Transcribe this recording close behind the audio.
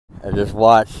I just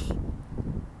watched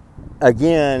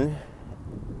again,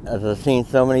 as I've seen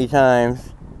so many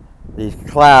times, these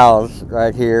clouds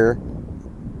right here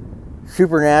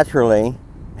supernaturally,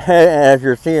 as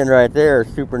you're seeing right there,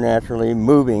 supernaturally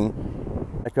moving.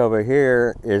 Like over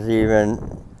here is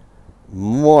even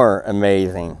more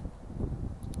amazing.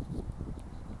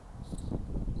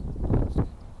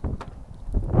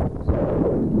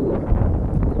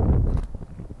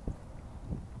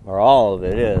 Or all of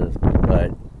it is,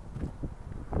 but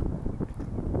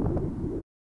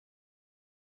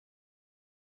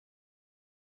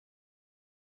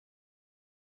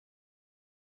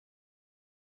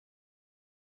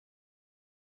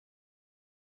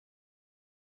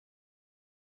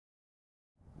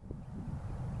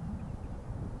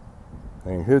I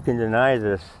mean, who can deny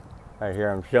this right here?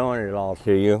 I'm showing it all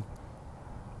to you.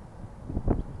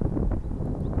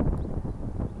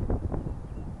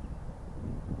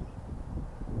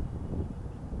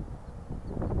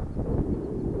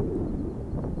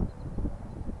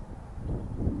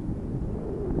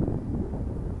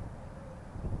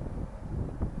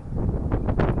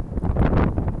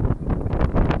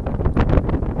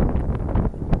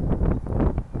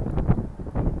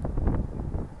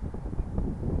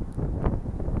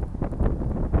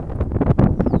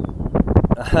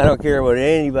 I don't care what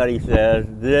anybody says,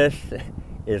 this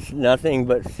is nothing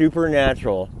but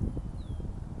supernatural.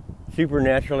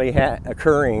 Supernaturally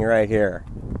occurring right here.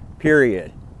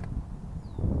 Period.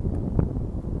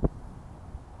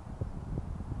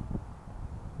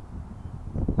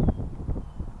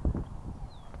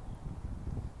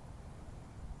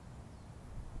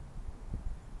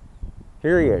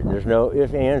 Period. There's no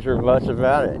ifs, ands, or buts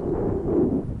about it.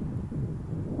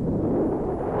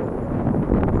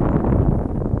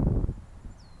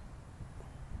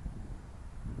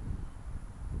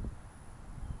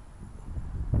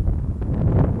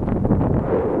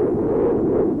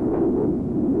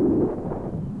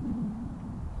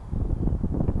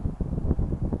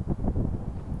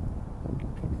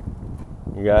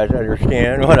 You guys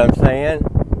understand what I'm saying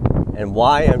and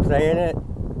why I'm saying it?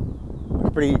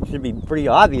 It should be pretty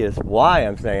obvious why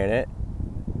I'm saying it.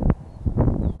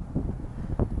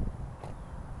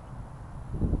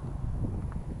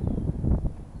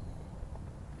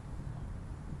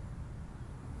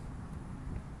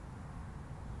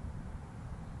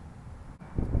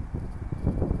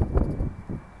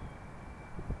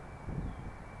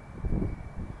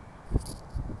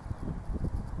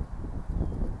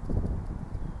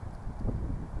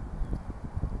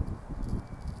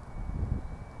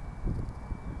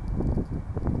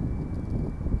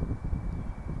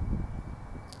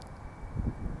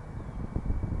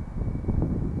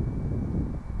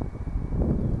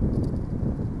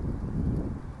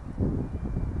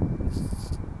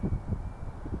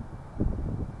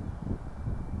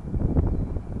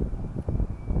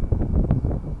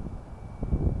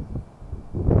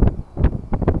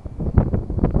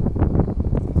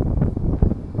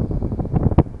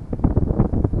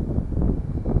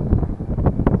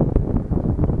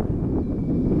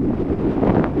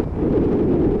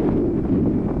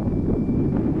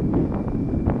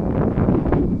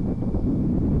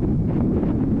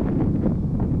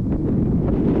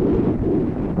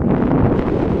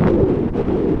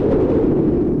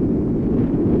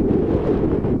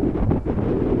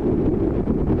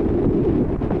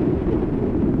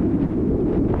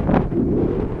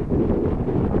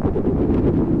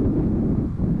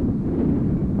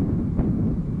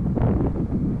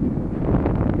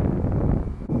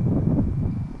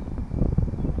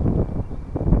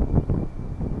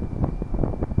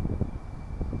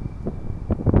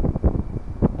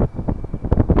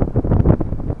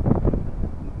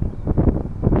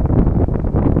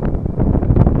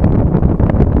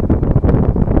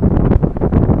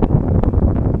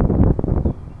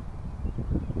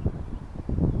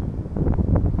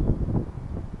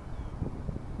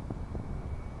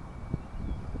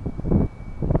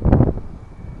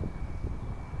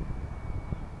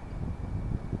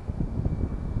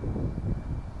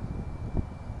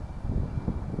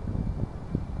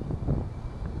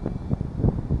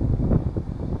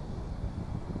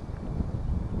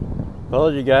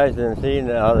 Told you guys didn't see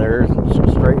now there's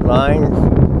straight lines.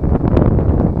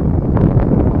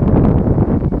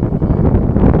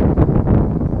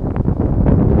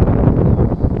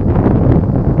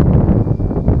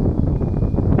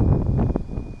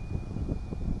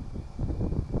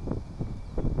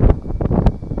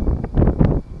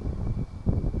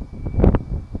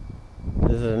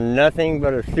 This is nothing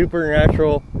but a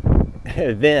supernatural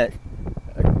event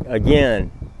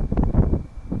again.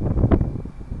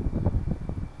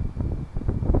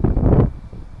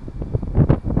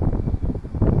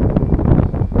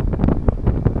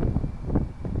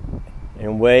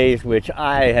 ways which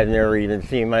I have never even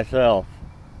seen myself.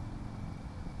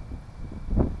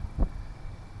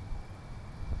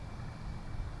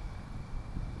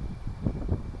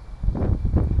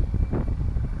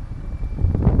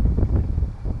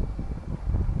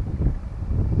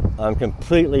 I'm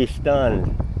completely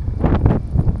stunned.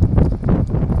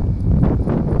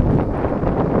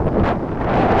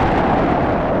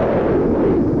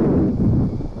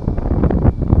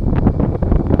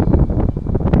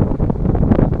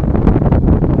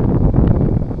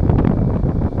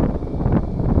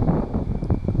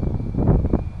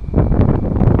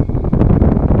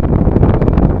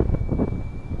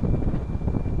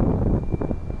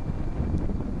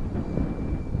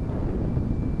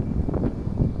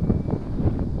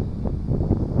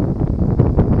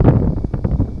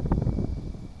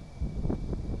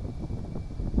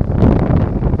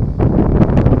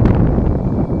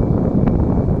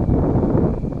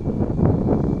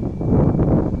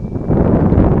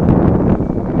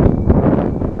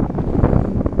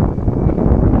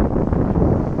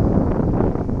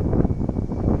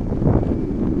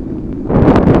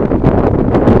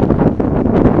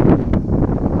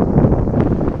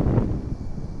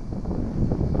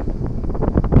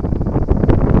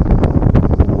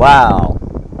 Wow.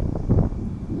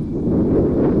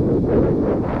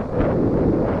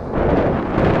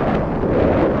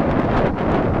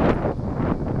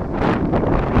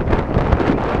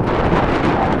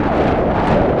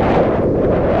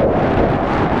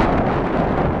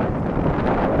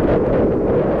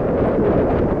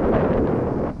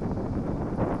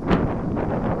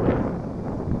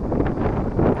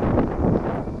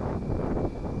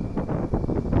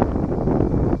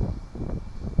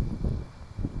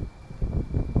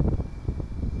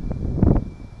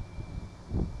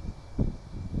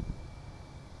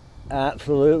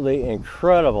 Absolutely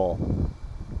incredible.